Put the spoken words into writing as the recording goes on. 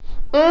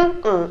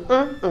Oh,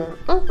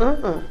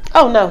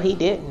 no, he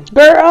didn't.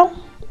 Girl.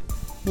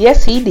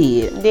 Yes, he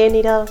did. Didn't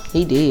he, though?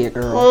 He did,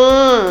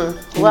 girl.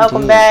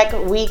 Welcome back,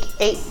 week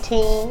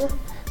 18.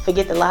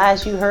 Forget the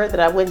lies you heard that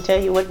I wouldn't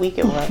tell you what week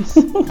it was.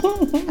 I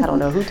don't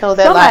know who told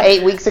that lie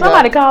 8 weeks ago.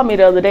 Somebody called me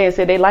the other day and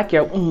said they like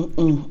your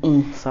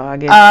So I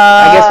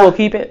guess we'll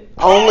keep it.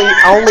 Only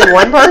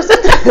one person?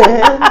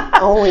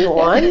 Only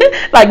one?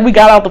 Like we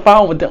got off the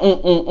phone with the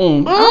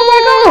I'm like,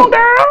 oh,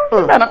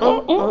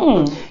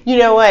 girl. You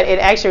know what? It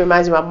actually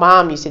reminds me, my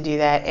mom used to do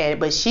that,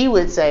 but she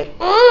would say,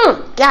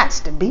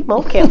 "Gots to be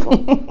more careful."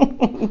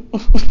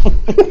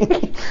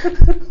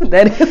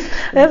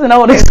 That's an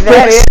old expression.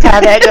 That is how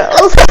that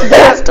goes.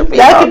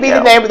 That could be the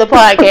name of the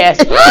podcast.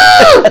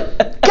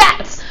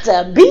 Gots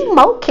to be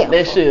more careful.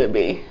 It should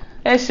be.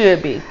 It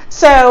should be.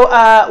 So,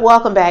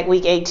 welcome back,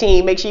 week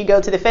 18. Make sure you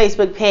go to the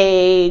Facebook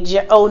page,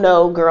 Oh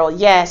No Girl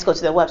Yes. Go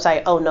to the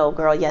website,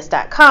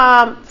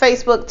 ohnogirlyes.com.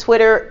 Facebook,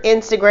 Twitter,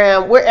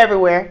 Instagram. We're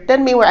everywhere.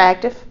 Doesn't mean we're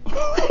active.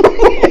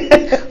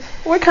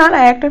 We're kind of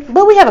active.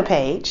 But we have a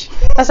page.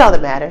 That's all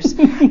that matters.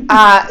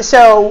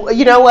 So,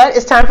 you know what?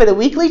 It's time for the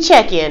weekly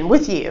check-in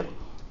with you.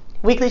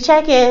 Weekly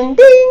check-in.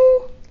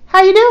 Ding!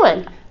 How you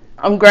doing?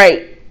 I'm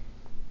great.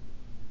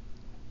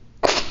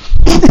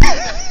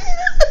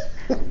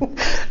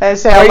 That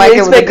sounds like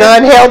it was a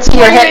gun held to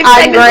your head.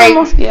 I'm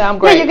great. Yeah, I'm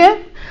great. Yeah, you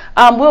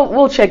good?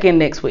 We'll check in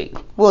next week.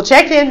 We'll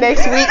check in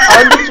next week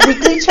on the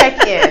weekly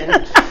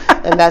check-in.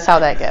 And that's how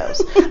that goes.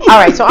 All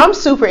right, so I'm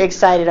super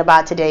excited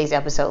about today's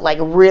episode. Like,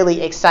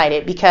 really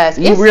excited because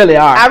you really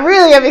are. I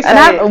really am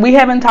excited. And we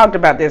haven't talked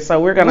about this, so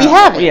we're gonna. We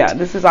haven't. Yeah,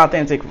 this is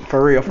authentic,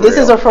 for real. This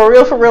is a for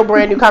real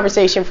brand new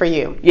conversation for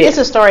you. Yeah. It's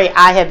a story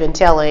I have been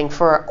telling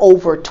for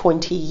over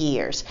 20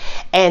 years,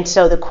 and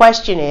so the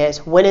question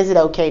is, when is it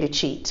okay to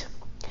cheat?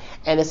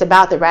 And it's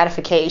about the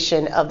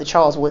ratification of the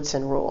Charles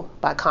Woodson Rule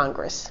by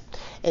Congress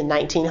in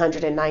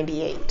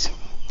 1998.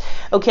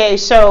 Okay,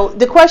 so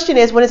the question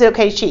is, when is it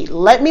okay to cheat?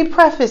 Let me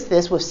preface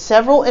this with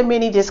several and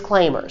many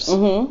disclaimers.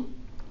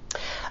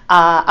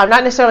 I'm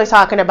not necessarily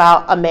talking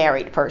about a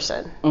married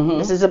person.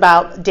 This is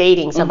about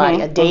dating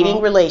somebody, a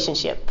dating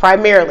relationship.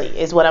 Primarily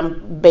is what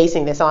I'm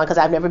basing this on because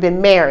I've never been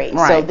married.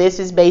 Right. So this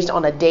is based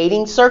on a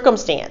dating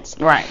circumstance.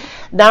 Right.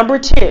 Number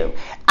 2,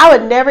 I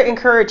would never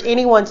encourage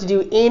anyone to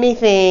do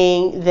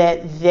anything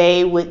that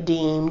they would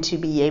deem to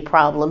be a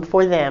problem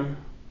for them.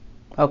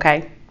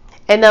 Okay.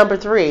 And number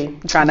 3,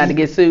 try not to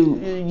get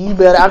sued. You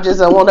better. I just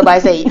don't want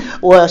nobody to say,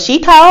 well, she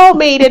told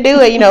me to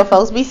do it. You know,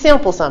 folks be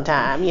simple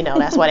sometimes. You know,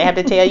 that's why they have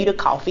to tell you the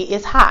coffee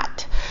is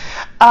hot.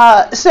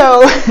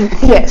 So,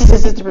 yes,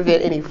 this is to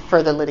prevent any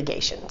further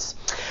litigations.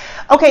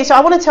 Okay, so I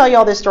want to tell you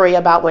all this story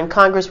about when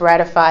Congress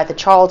ratified the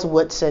Charles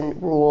Woodson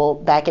Rule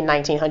back in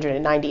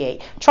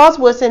 1998. Charles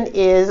Woodson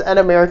is an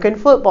American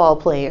football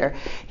player.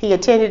 He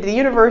attended the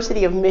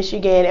University of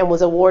Michigan and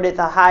was awarded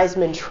the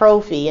Heisman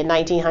Trophy in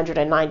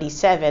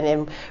 1997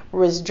 and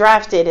was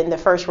drafted in the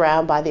first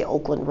round by the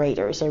Oakland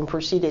Raiders and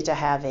proceeded to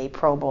have a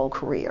Pro Bowl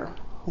career.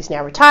 He's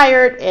now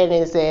retired and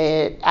is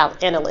an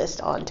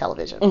analyst on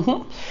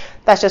television.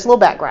 That's just a little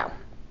background.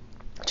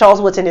 Charles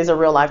Woodson is a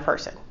real life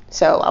person.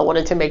 So I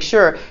wanted to make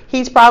sure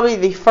he's probably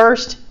the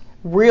first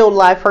real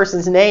life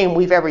person's name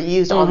we've ever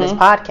used on this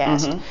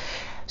podcast.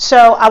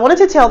 So I wanted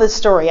to tell this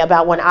story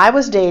about when I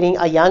was dating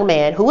a young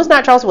man who was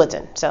not Charles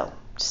Woodson. So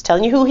just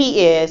telling you who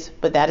he is,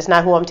 but that is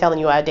not who I'm telling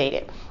you I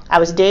dated. I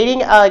was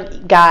dating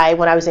a guy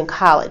when I was in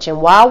college,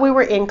 and while we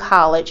were in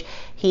college,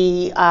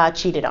 he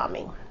cheated on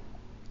me.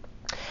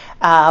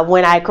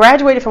 When I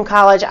graduated from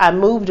college, I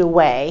moved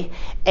away,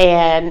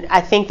 and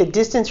I think the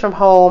distance from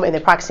home and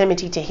the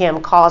proximity to him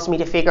caused me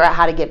to figure out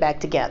how to get back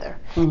together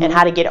and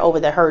how to get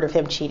over the hurt of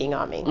him cheating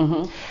on me.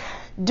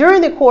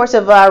 During the course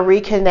of our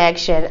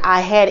reconnection,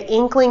 I had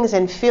inklings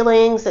and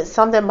feelings that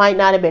something might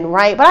not have been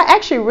right, but I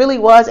actually really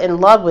was in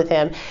love with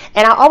him,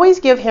 and I always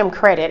give him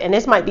credit, and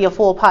this might be a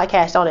full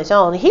podcast on its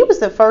own. He was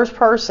the first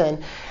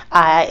person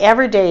I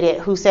ever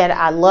dated who said,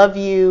 I love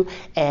you,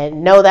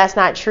 and no, that's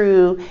not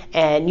true,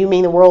 and you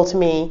mean the world to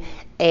me.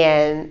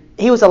 And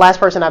he was the last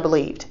person I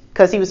believed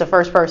because he was the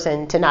first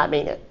person to not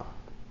mean it.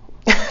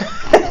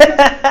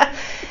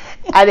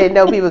 I didn't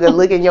know people could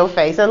look in your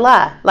face and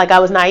lie. Like I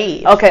was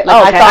naive. Okay.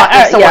 Like I thought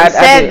if someone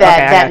said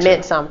that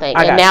meant something.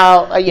 And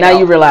now,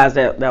 you realize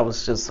that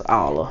was just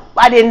all.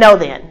 I didn't know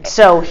then.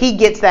 So he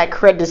gets that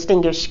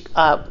distinguished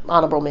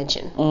honorable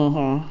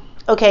mention.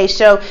 Okay,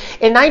 so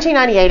in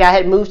 1998, I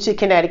had moved to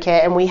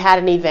Connecticut, and we had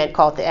an event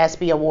called the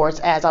ESPY Awards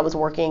as I was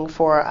working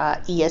for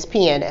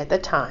ESPN at the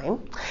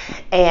time.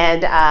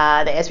 And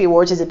the ESPY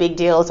Awards is a big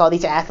deal. It's all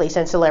these athletes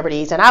and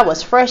celebrities. And I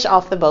was fresh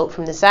off the boat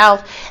from the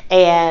South,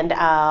 and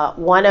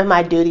one of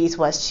my duties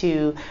was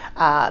to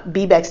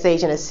be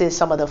backstage and assist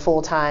some of the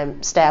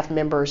full-time staff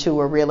members who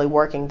were really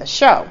working the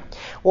show.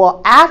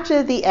 Well,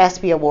 after the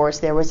ESPY Awards,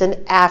 there was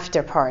an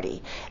after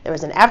party. There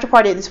was an after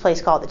party at this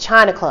place called the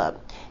China Club.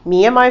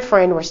 Me and my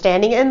friend were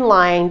standing in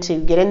line to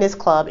get in this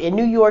club in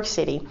New York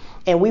City,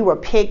 and we were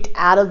picked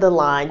out of the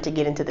line to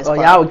get into this club.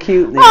 Y'all were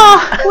cute then.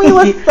 Oh, we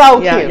were so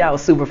cute. Y'all were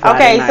super fly.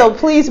 Okay, that so night.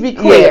 please be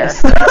clear.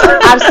 Yes.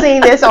 I've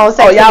seen this on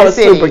Sex y'all and the was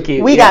City. super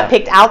cute, We yeah. got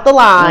picked out the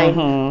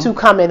line to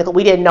come in.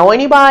 We didn't know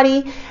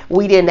anybody.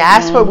 We didn't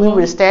ask for. We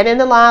were standing in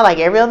the line like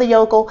every other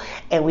yokel,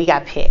 and we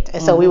got picked.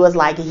 And so we was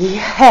like,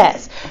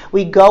 yes.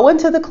 We go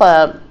into the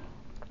club.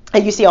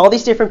 And you see all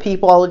these different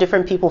people, all the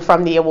different people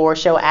from the award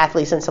show,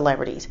 athletes and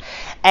celebrities.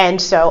 And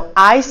so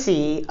I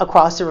see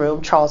across the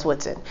room Charles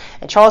Woodson.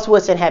 And Charles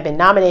Woodson had been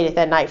nominated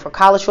that night for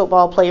College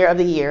Football Player of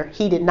the Year.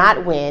 He did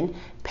not win.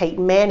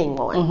 Peyton Manning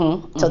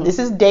won. So this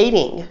is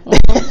dating.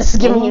 This is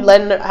giving you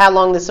letting how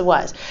long this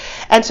was.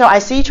 And so I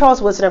see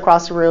Charles Woodson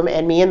across the room,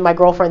 and me and my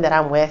girlfriend that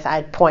I'm with,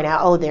 I point out,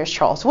 oh, there's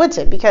Charles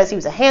Woodson, because he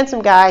was a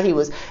handsome guy. He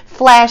was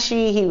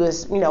flashy. He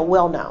was,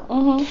 well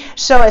known.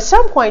 So at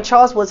some point,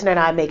 Charles Woodson and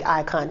I make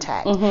eye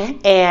contact,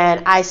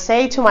 and I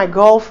say to my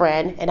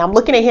girlfriend, and I'm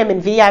looking at him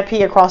in VIP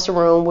across the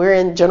room. We're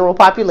in general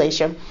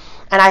population,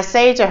 and I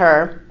say to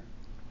her,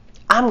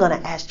 I'm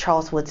gonna ask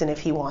Charles Woodson if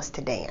he wants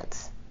to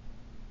dance.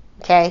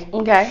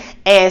 Okay.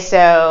 And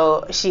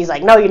so she's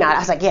like, no, you're not. I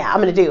was like, yeah,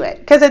 I'm going to do it.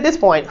 Because at this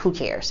point, who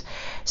cares?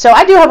 So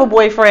I do have a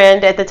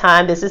boyfriend at the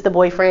time. This is the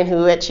boyfriend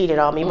who had cheated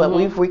on me, but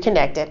we've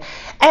reconnected.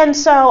 And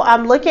so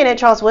I'm looking at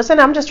Charles Woodson.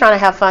 I'm just trying to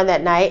have fun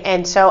that night.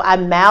 And so I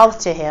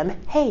mouthed to him,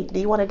 hey, do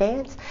you want to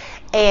dance?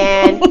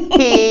 And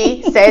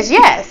he says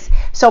yes.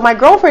 So my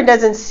girlfriend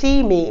doesn't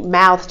see me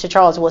mouth to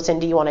Charles Woodson,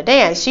 do you want to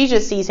dance? She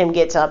just sees him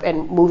gets up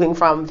and moving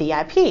from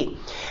VIP.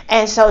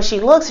 And so she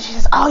looks and she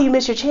says, oh, you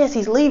missed your chance.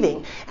 He's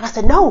leaving. And I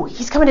said, no,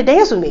 he's coming to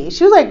dance with me.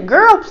 She was like,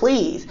 girl,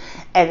 please.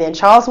 And then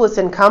Charles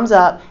Woodson comes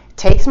up,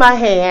 takes my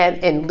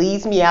hand, and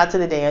leads me out to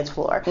the dance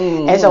floor.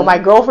 And so my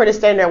girlfriend is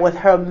standing there with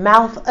her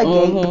mouth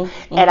agape,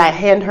 and I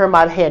hand her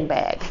my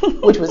handbag,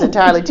 which was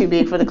entirely too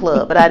big for the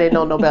club, but I didn't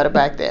know no better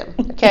back then.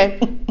 Okay.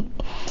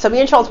 So me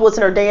and Charles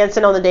Woodson are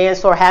dancing on the dance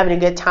floor, having a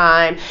good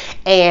time,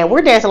 and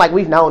we're dancing like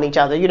we've known each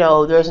other.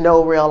 There's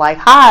no real like,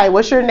 hi,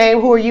 what's your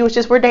name? Who are you? It's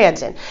just we're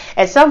dancing.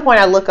 At some point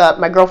I look up,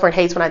 my girlfriend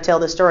hates when I tell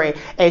this story,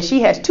 and she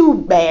has 2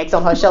 bags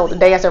on her shoulder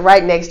dancing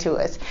right next to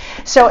us.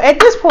 So at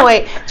this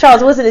point,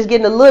 Charles Woodson is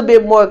getting a little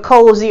bit more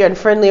cozy and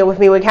friendlier with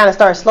me. We kind of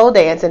start slow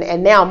dancing,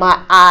 and now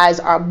my eyes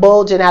are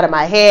bulging out of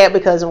my head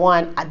because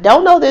 1, I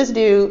don't know this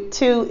dude.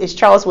 2, it's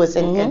Charles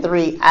Woodson, and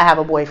 3, I have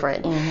a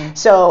boyfriend.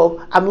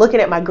 So I'm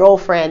looking at my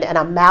girlfriend, and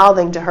I'm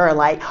mouthing to her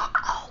like,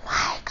 oh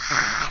my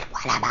God,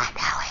 what am I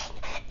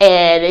doing?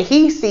 And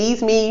he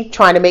sees me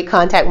trying to make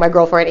contact with my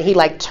girlfriend, and he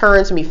like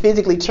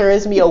physically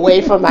turns me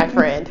away from my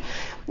friend.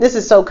 This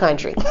is so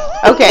country.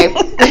 Okay.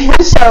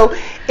 So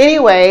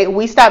anyway,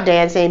 we stopped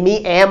dancing.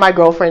 Me and my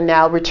girlfriend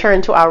now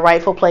return to our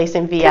rightful place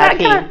in VIP.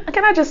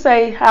 Can I just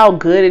say how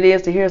good it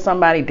is to hear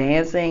somebody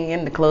dancing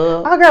in the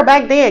club? Oh, girl,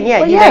 back then,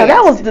 yeah.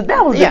 That was the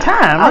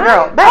time. Oh,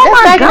 girl,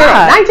 back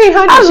then,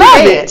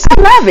 1900s.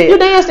 I love it. You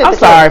danced at I'm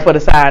sorry for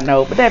the side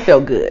note, but that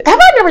felt good. Have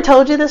I never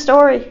told you this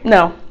story?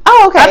 No.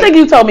 Oh, okay. I think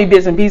you told me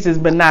bits and pieces,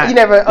 but not. You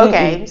never,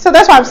 okay. So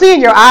that's why I'm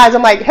seeing your eyes.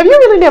 I'm like, have you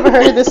really never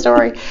heard of this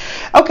story?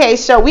 Okay,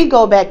 so we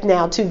go back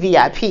now to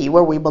VIP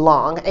where we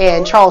belong,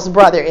 and Charles'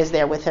 brother is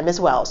there with him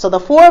as well. So the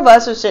 4 of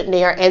us are sitting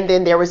there, and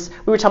then we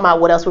were talking about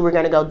what else we were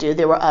going to go do.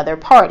 There were other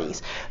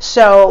parties.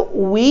 So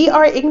we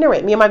are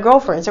ignorant, me and my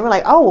girlfriend. So we're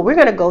like, oh, well, we're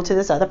going to go to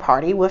this other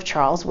party with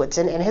Charles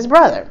Woodson and his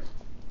brother.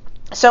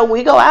 So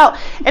we go out,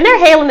 and they're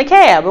hailing the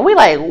cab, and we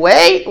like,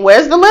 wait,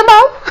 where's the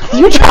limo?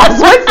 You Charles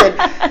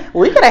Woodson.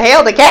 We could have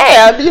hailed a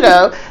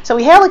cab, So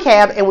we hail a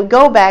cab, and we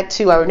go back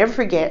to, I will never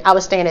forget, I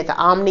was staying at the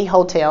Omni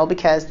Hotel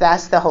because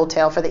that's the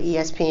hotel for the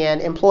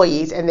ESPN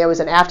employees, and there was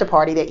an after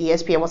party that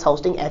ESPN was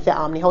hosting at the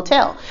Omni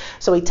Hotel.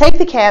 So we take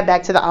the cab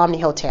back to the Omni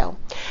Hotel.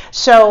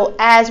 So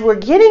as we're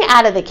getting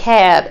out of the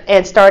cab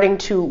and starting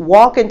to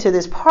walk into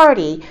this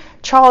party,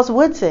 Charles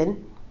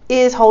Woodson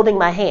is holding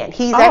my hand.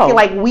 He's acting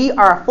like we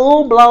are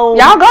full blown.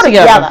 Y'all go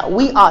together.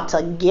 We are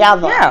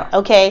together. Yeah.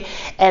 Okay.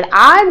 And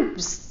I'm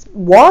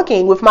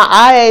walking with my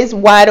eyes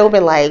wide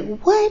open, like,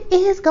 what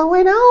is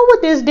going on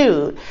with this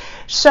dude?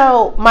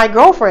 So my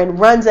girlfriend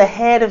runs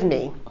ahead of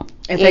me.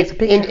 And takes a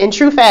picture. In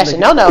true fashion.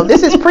 No,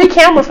 this is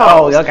pre-camera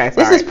phones. Oh, okay,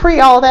 sorry. This is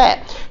pre all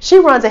that. She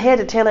runs ahead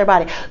to tell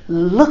everybody,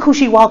 look who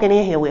she walking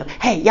in here with.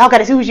 Hey, y'all got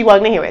to see who she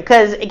walking in here with.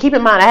 Because keep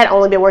in mind, I had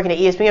only been working at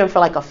ESPN for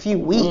like a few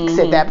weeks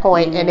at that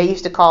point, and they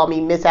used to call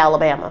me Miss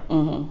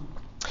Alabama.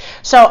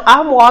 So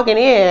I'm walking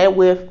in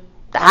with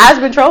the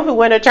Heisman Trophy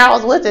winner,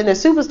 Charles Woodson, the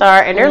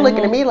superstar, and they're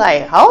looking at me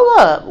like, hold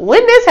up,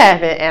 when this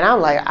happened? And I'm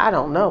like, I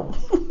don't know.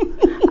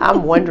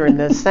 I'm wondering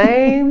the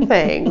same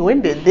thing.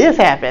 When did this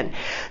happen?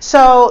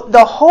 So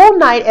the whole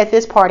night at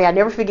this party, I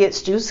never forget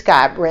Stu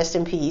Scott, rest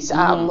in peace,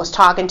 was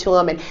talking to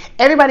him, and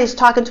everybody's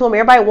talking to him.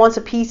 Everybody wants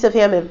a piece of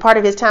him and part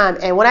of his time.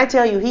 And when I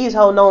tell you, he's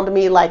holding on to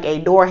me like a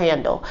door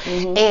handle.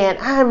 And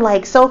I'm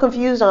like so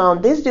confused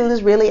on this dude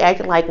is really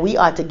acting like we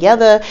are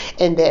together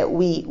and that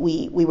we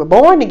were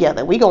born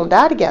together. We gonna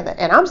die together.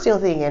 And I'm still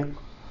thinking,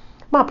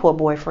 my poor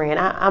boyfriend,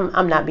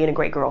 I'm not being a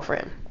great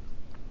girlfriend.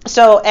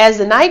 So as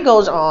the night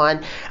goes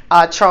on,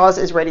 Charles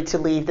is ready to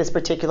leave this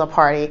particular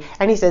party,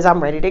 and he says,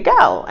 I'm ready to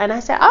go. And I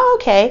said, oh,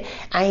 okay.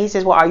 And he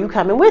says, well, are you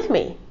coming with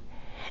me?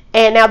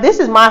 And now this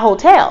is my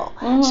hotel.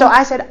 So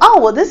I said, oh,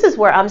 well, this is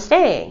where I'm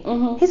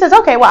staying. He says,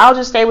 okay, well, I'll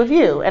just stay with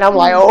you. And I'm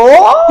like,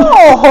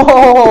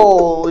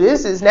 oh,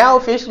 this is now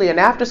officially an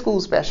after school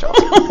special.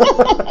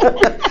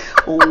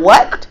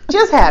 What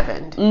just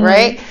happened,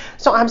 right?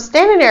 So I'm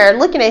standing there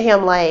looking at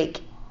him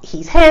like,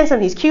 he's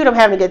handsome, he's cute, I'm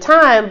having a good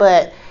time,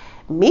 but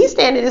me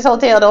staying in this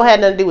hotel don't have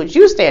nothing to do with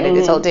you staying in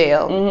this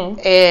hotel.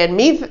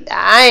 And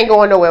I ain't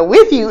going nowhere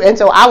with you. And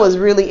so I was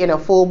really in a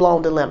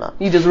full-blown dilemma.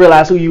 You just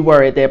realized who you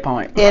were at that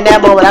point. In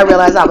that moment, I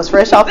realized I was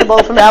fresh off the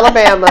boat from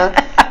Alabama,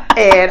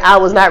 and I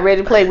was not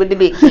ready to play with the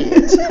big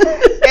kids.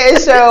 And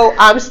so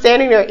I'm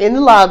standing there in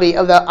the lobby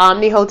of the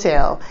Omni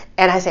Hotel,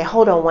 and I say,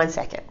 hold on one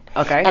second.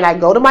 Okay. And I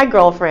go to my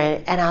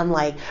girlfriend, and I'm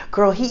like,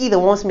 girl, he either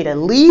wants me to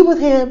leave with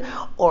him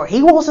or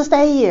he wants to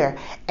stay here.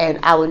 And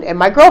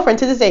my girlfriend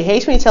to this day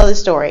hates me to tell this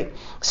story.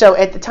 So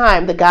at the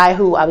time, the guy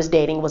who I was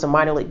dating was a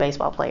minor league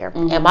baseball player.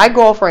 And my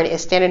girlfriend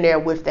is standing there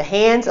with the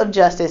hands of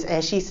justice,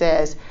 and she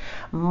says,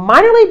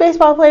 minor league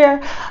baseball player,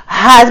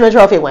 Heisman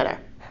Trophy winner.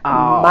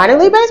 Oh. Minor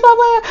league baseball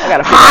player,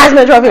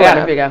 Heisman Trophy winner. I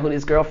gotta figure out who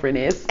this girlfriend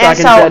is. And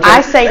so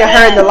I say to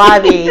her in the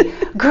lobby,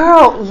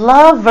 girl,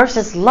 love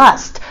versus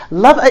lust.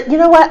 Love, you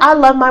know what? I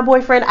love my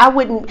boyfriend. I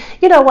wouldn't,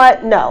 you know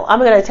what? No, I'm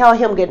going to tell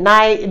him good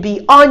night.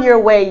 Be on your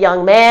way,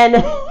 young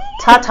man.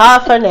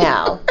 Ta-ta for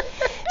now.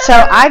 So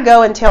I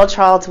go and tell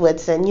Charles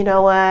Woodson, you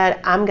know what?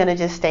 I'm going to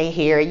just stay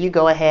here. You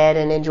go ahead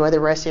and enjoy the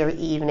rest of your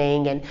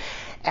evening. And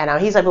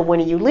he's like, but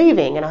when are you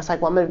leaving? And I was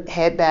like, well, I'm going to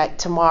head back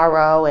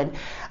tomorrow. And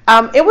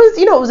it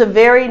was a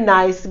very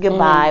nice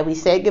goodbye. We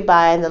said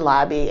goodbye in the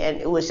lobby, and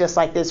it was just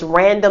like this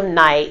random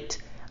night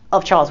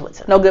of Charles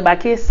Woodson. No goodbye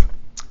kiss?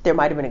 There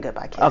might have been a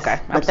goodbye kiss. Okay,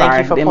 but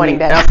thank you for pointing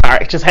that out. I'm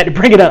sorry, just had to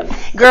bring it up.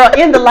 Girl,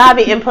 in the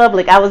lobby in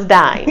public, I was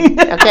dying.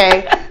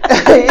 Okay,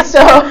 so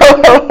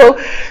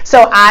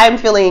I'm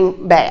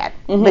feeling bad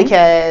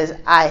because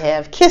I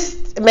have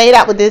made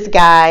out with this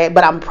guy,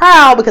 but I'm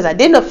proud because I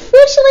didn't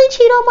officially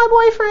cheat on my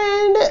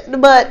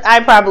boyfriend, but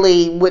I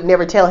probably would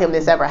never tell him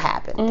this ever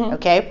happened.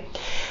 Okay,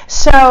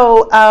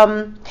 so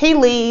he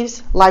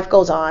leaves, life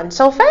goes on.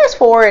 So fast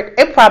forward,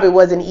 it probably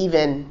wasn't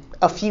even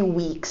a few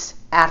weeks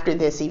after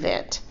this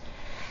event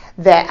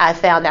that I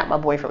found out my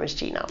boyfriend was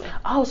cheating on me.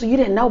 Oh, so you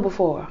didn't know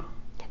before?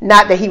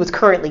 Not that he was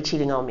currently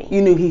cheating on me.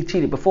 You knew he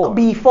cheated before?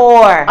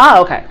 Before.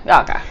 Oh, okay.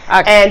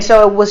 And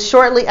so it was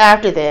shortly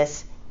after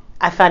this,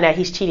 I found out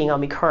he's cheating on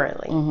me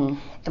currently. And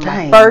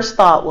my first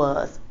thought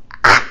was,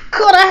 I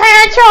could have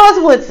had Charles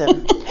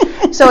Woodson.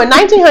 So in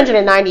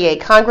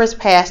 1998, Congress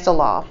passed a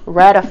law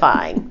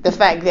ratifying the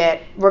fact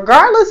that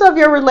regardless of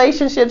your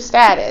relationship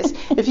status,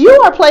 if you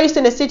are placed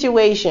in a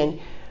situation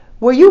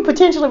where you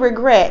potentially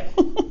regret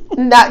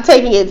not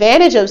taking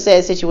advantage of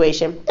said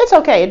situation, it's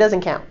okay. It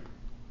doesn't count.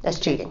 That's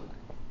cheating.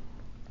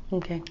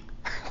 Okay.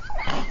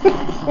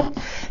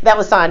 That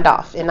was signed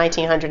off in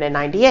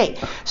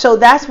 1998. So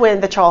that's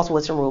when the Charles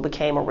Woodson rule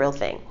became a real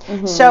thing.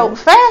 So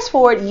fast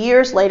forward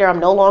years later, I'm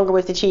no longer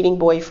with the cheating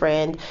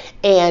boyfriend,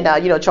 and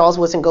Charles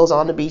Woodson goes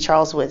on to be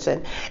Charles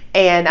Woodson,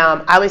 and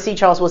I would see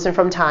Charles Woodson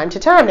from time to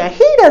time. Now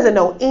he doesn't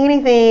know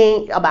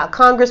anything about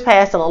Congress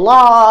passing a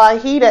law.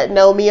 He doesn't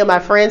know. Me and my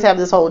friends have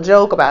this whole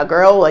joke about,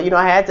 girl,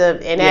 I had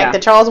to enact the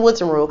Charles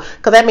Woodson rule,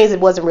 because that means it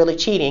wasn't really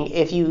cheating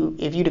if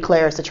you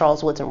declare it's the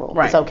Charles Woodson rule.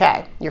 Right. It's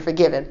okay. You're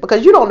forgiven,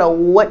 because you don't know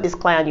what this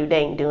clown you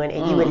dating doing,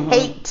 and you would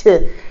hate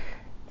to.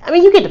 I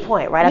mean, you get the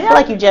point, right? I feel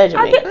like you judging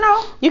me.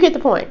 You get the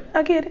point.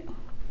 I get it.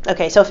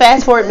 Okay, so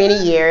fast forward many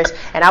years,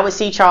 and I would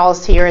see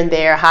Charles here and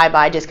there, hi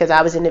bye, just because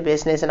I was in the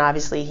business, and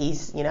obviously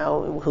he's,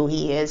 who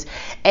he is.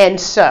 And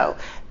so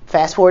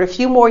fast forward a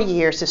few more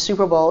years, the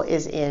Super Bowl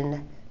is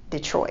in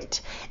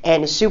Detroit,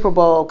 and the Super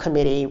Bowl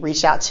committee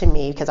reached out to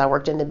me because I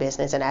worked in the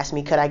business and asked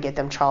me, could I get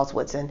them Charles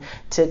Woodson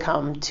to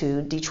come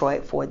to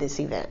Detroit for this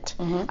event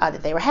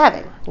that they were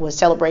having. It was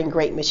celebrating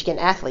great Michigan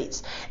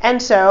athletes.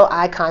 And so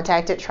I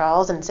contacted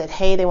Charles and said,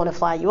 hey, they want to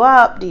fly you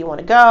up. Do you want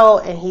to go?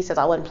 And he says,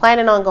 I wasn't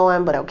planning on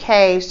going, but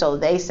okay. So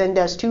they send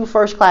us 2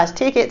 first-class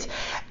tickets.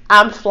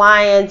 I'm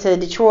flying to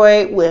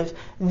Detroit with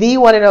the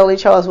one and only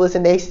Charles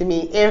Woodson next to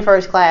me in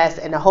first class,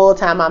 and the whole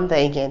time I'm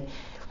thinking,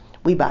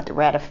 we about to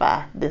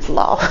ratify this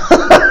law.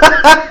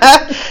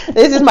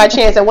 This is my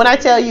chance. And when I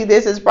tell you,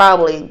 this is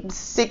probably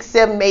 6,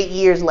 7, 8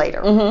 years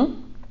later.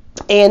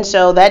 And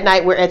so that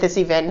night we're at this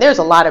event. There's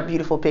a lot of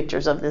beautiful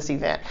pictures of this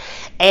event.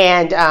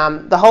 And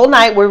the whole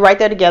night we're right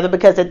there together,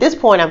 because at this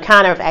point I'm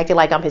kind of acting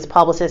like I'm his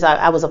publicist.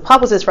 I was a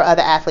publicist for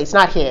other athletes,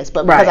 not his,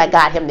 but because I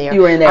got him there.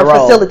 You were in that I'm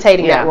role.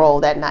 Facilitating that role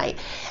that night.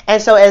 And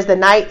so as the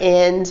night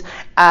ends,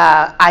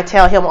 I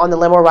tell him on the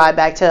limo ride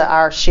back to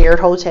our shared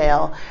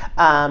hotel,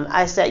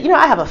 I said,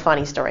 I have a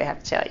funny story I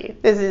have to tell you.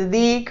 This is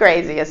the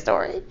craziest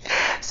story.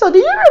 So do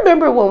you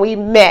remember when we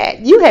met?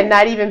 You had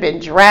not even been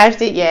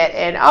drafted yet,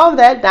 and all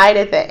that night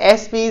at the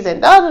ESPYs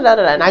and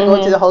and I go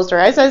into the whole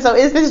story. I said, so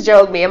is this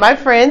joke me and my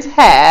friends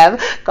have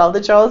called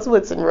the Charles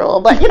Woodson rule?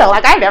 But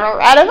I never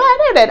ratified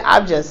it, and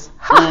I'm just,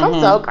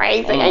 I'm so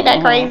crazy. Ain't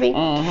that crazy?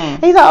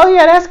 He's like, oh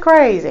yeah, that's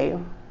crazy.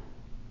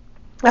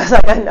 I was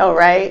like, I know,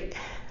 right?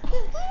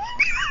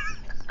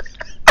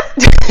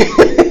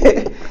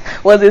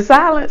 Was it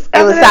silence?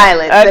 It was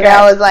silence. Okay. And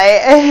I was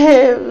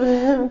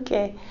like,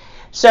 okay.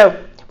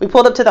 So we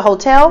pulled up to the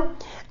hotel.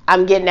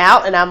 I'm getting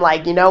out, and I'm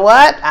like, you know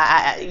what?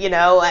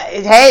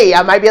 Hey,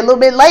 I might be a little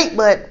bit late,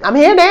 but I'm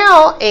here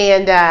now.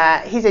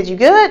 And he said, you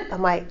good?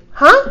 I'm like,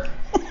 huh?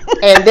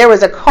 And there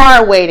was a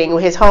car waiting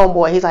with his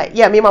homeboy. He's like,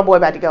 yeah, me and my boy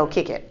about to go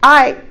kick it. All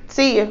right,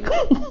 see you.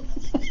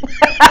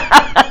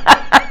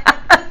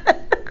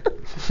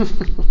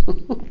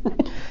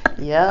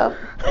 Yep.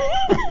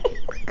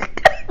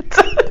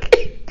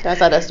 That's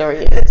how that story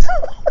is.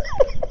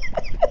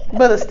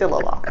 But it's still a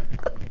law.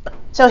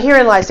 So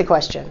herein lies the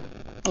question.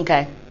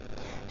 Okay.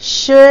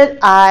 Should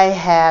I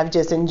have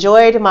just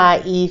enjoyed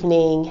my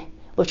evening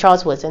with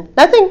Charles Woodson?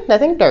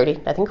 Nothing dirty,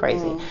 nothing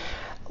crazy,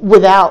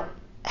 without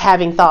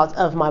having thoughts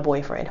of my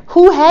boyfriend,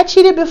 who had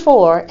cheated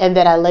before and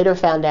that I later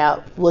found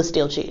out was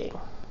still cheating?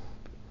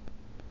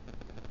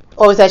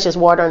 Or was that just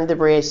water under the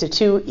bridge? The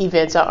two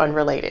events are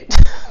unrelated.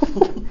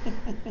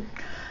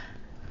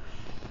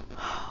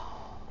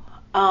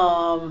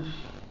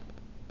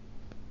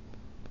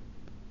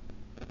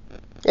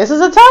 This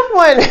is a tough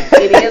one.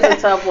 It is a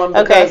tough one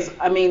because, Okay.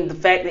 I mean, the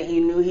fact that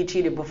you knew he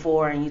cheated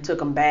before and you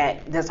took him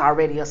back, that's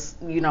already a,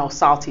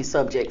 salty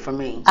subject for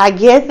me. I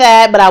get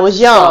that, but I was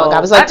young. So,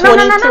 I was like no,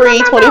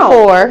 23,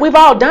 24. We've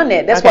all done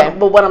that. That's Okay.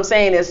 but what I'm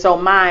saying is, so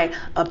my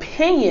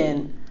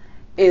opinion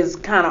is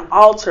kind of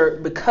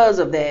altered because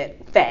of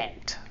that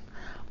fact.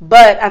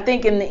 But I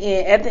think at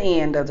the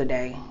end of the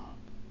day,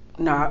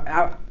 no,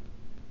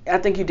 I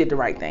think you did the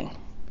right thing.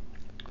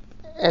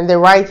 And the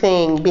right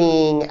thing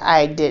being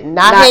I did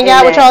not hang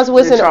out with Charles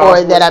Woodson,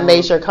 or that I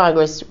made sure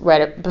Congress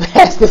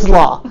passed this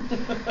law.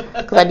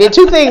 Because I did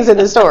two things in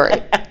the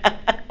story.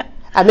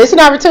 I missed an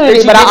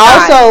opportunity, but I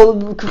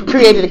also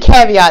created a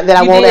caveat that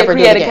I won't ever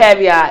do again. You did create a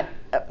caveat,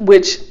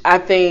 which I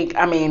think,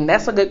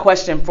 that's a good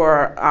question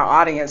for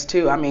our audience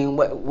too.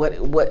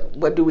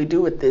 What do we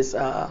do with this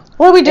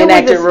what we do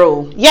enacted with this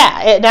rule?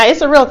 Yeah, now it's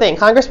a real thing.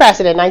 Congress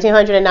passed it in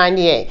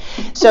 1998.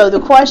 So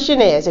the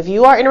question is, if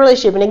you are in a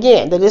relationship, and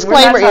again, the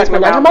disclaimer is we're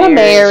not talking about a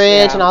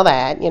marriage and all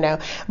that,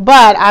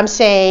 But I'm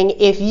saying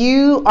if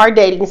you are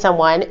dating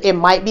someone, it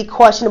might be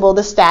questionable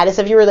the status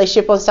of your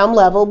relationship on some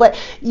level, but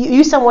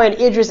you somewhere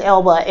in Idris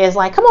Elba is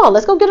like, come on,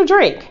 let's go get a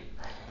drink.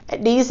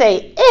 Do you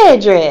say,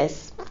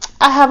 Idris,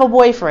 I have a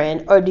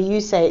boyfriend, or do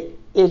you say,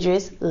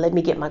 Idris, let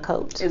me get my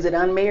coat? Is it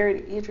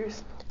unmarried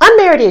Idris?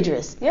 Unmarried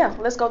Idris. Yeah,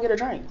 let's go get a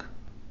drink.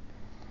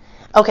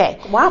 Okay.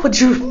 Why would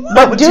you?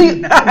 But do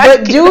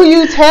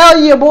you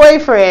tell your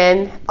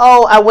boyfriend,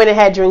 oh, I went and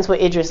had drinks with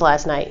Idris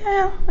last night?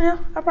 Yeah,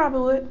 I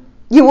probably would.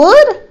 You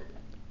would?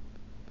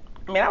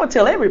 I would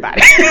tell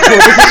everybody. Well,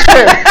 this is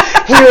true.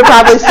 He would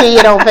probably see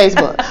it on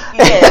Facebook.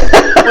 Yes.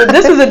 Well,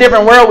 this is a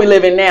different world we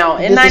live in now.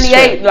 In This is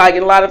 '98, true. like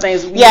in a lot of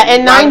things,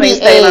 In 98,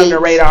 stayed under the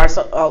radar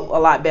a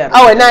lot better.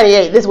 Oh, in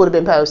 '98, this would have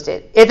been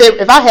posted.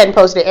 If I hadn't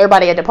posted it,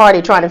 everybody at the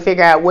party trying to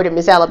figure out where did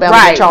Miss Alabama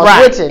get Charles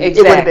Woodson, exactly.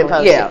 it would have been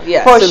posted.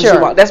 Yeah, for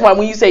sure. That's why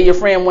when you say your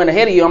friend went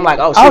ahead of you, I'm like,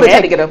 she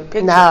had to get a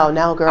picture.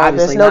 No, girl.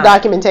 Obviously there's no not.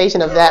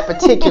 documentation of that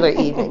particular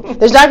evening.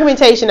 There's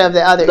documentation of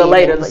the other The evening,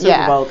 later but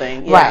Super Bowl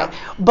thing. Yeah. Right.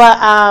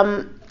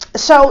 But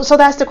so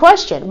that's the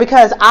question,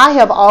 because I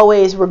have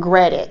always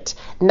regretted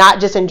not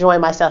just enjoying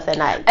myself that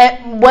night.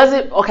 And was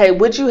it okay?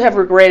 Would you have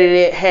regretted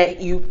it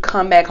had you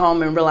come back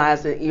home and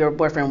realized that your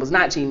boyfriend was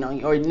not cheating on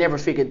you, or you never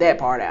figured that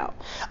part out?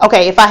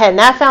 Okay, if I had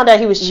not found out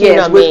he was cheating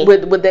on me,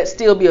 would that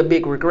still be a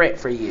big regret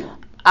for you?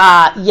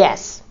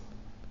 Yes,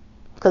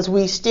 because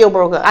we still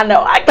broke up. I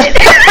know. I get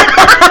it.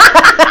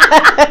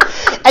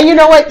 And you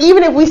know what?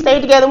 Even if we stayed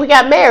together, we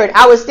got married,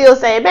 I would still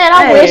say, man,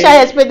 I wish I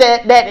had spent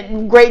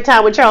that great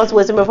time with Charles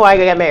Woodson before I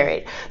got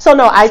married. So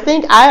no, I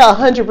think I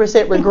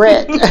 100%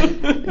 regret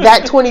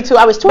that 22.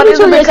 I was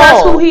 22 years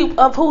old.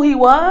 Of who he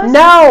was?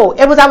 No,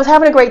 I was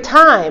having a great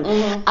time.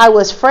 Mm-hmm. I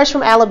was fresh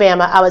from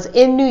Alabama. I was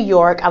in New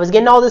York. I was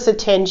getting all this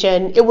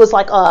attention. It was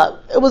like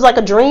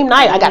a dream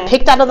night. I got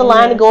picked out of the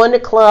line to go in the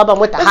club. I'm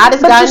with the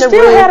hottest guy in the room. But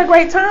you still had a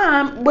great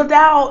time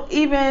without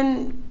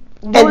even.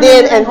 And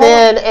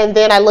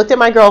then I looked at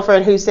my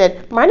girlfriend, who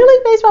said, minor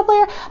league baseball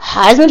player,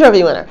 Heisman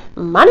Trophy winner,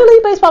 minor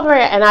league baseball player.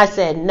 And I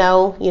said,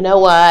 no, you know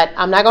what?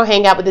 I'm not going to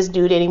hang out with this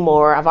dude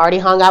anymore. I've already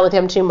hung out with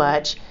him too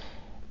much.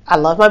 I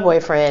love my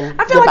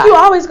boyfriend. I feel like you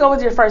always go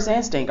with your first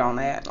instinct on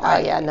that. Like,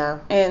 oh, yeah, no.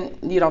 And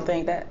you don't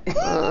think that?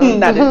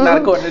 Not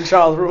according to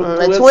Charles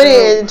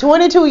Woodson.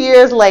 22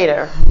 years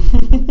later.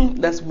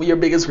 That's your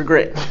biggest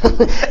regret.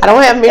 I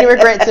don't have many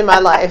regrets in my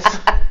life.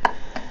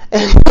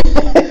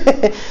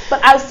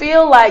 But I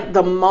feel like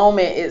the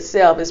moment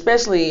itself,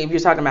 especially if you're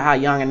talking about how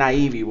young and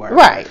naive you were.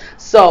 Right.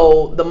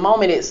 So the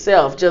moment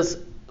itself, just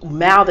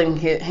mouthing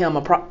him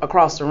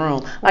across the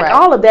room, like right.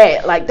 all of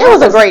that, like that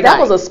was a great night. That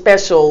was a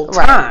special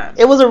time. Right.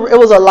 It was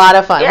a lot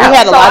of fun. Yeah. We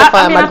had a lot of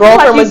fun. My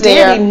girlfriend was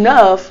there. Did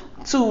enough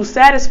to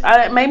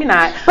satisfy, maybe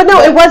not. But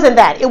no, it wasn't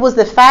that. It was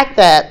the fact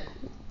that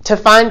to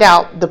find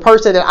out the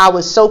person that I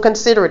was so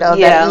considerate of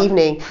that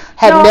evening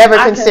had never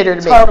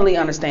considered me. I totally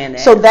understand that.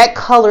 So that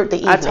colored the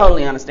evening. I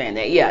totally understand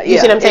that. Yeah, You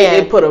see what I'm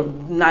saying? It put a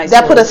nice.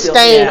 That put a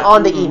stain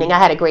on the evening. I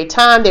had a great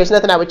time. There's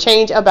nothing I would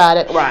change about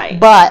it. Right.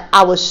 But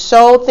I was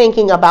so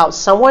thinking about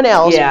someone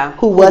else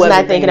who was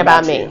not thinking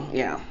about me.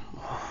 Yeah.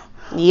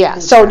 Yeah.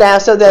 So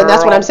that's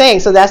what I'm saying.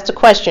 So that's the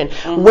question.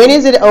 When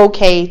is it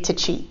okay to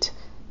cheat?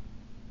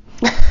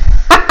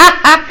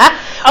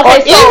 Or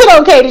is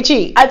it okay to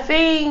cheat? I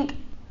think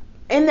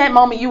in that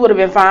moment you would have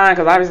been fine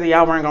because obviously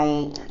y'all weren't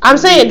going. I'm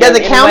saying, does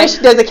it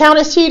count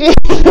as cheating?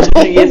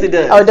 Yes, it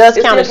does. Oh, it does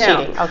count as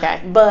cheating.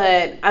 Okay.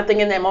 But I think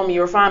in that moment you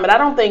were fine. But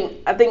I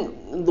think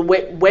the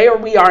where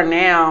we are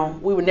now,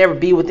 we would never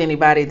be with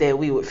anybody that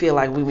we would feel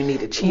like we would need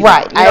to cheat.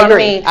 Right. On. You know I agree. What I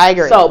mean? I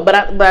agree. So,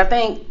 but I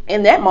think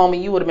in that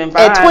moment you would have been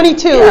fine. At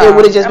 22, it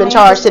would have just been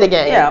charged to the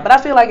game. Yeah, but I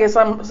feel like at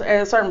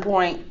a certain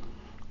point.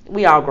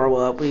 We all grow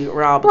up.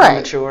 We're all become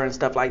mature and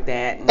stuff like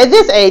that. At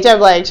this age, I'm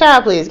like,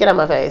 child, please get out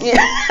my face. Yeah.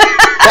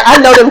 I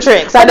know them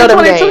tricks. I know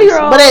them games.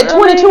 But at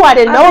 22, I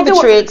didn't know the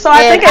tricks. So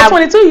I think at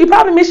 22, you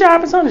probably missed your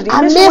opportunity.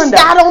 I missed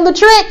out on the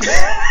tricks.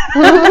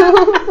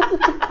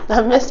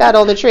 I missed out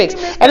on the tricks.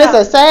 And it's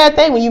a sad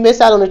thing when you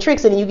miss out on the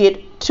tricks and you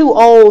get too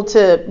old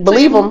to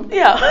believe them.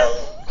 Yeah.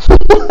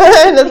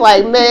 And it's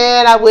like,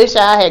 man, I wish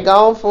I had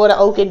gone for the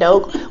okie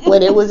doke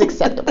when it was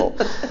acceptable.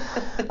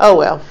 Oh,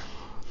 well.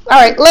 All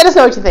right, let us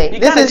know what you think.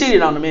 You kind of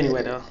cheated on them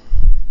anyway, though.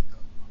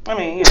 I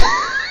mean,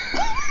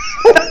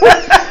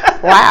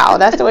 Wow,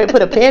 that's the way to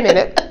put a pin in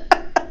it.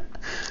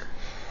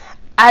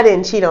 I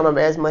didn't cheat on them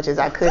as much as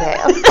I could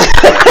have.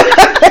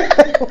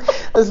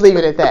 Let's leave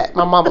it at that.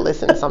 My mama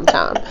listens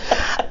sometime.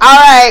 All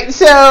right,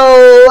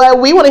 so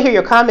we want to hear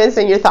your comments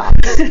and your thoughts.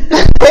 Is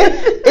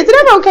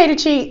it ever okay to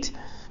cheat?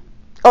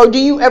 Or do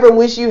you ever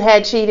wish you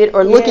had cheated?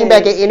 Or looking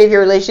back at any of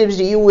your relationships,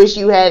 do you wish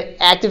you had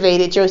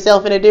activated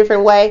yourself in a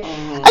different way?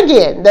 Mm-hmm.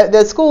 Again,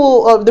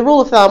 the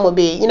rule of thumb would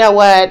be, you know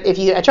what? If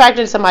you're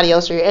attracted to somebody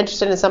else or you're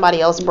interested in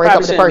somebody else, break up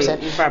with the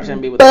person. You probably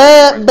shouldn't be with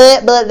that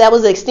person. But that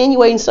was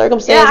extenuating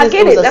circumstances. Yeah, I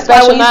get it. That's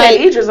why when you said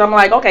Idris, I'm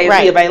like, okay, is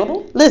he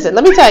available? Listen,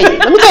 let me tell you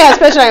how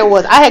special night it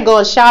was. I had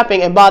gone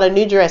shopping and bought a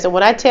new dress, and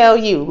when I tell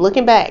you,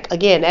 looking back,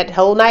 again, that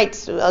whole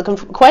night's a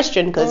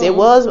question because it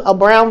was a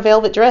brown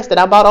velvet dress that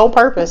I bought on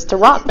purpose to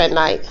rock that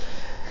night.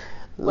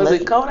 Was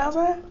it cold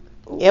outside?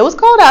 It was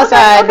cold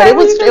outside, but it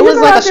was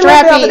like a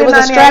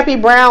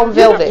strappy brown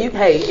velvet.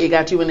 It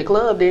got you in the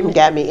club, didn't it? It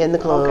got me in the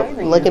club.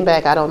 Okay, looking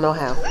back, I don't know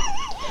how.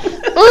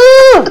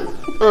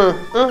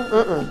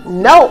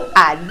 No,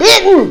 I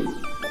didn't.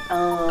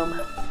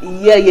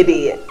 Yeah, you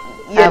did.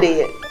 You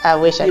did. I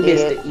wish I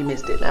did. You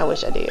missed it. I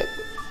wish I did.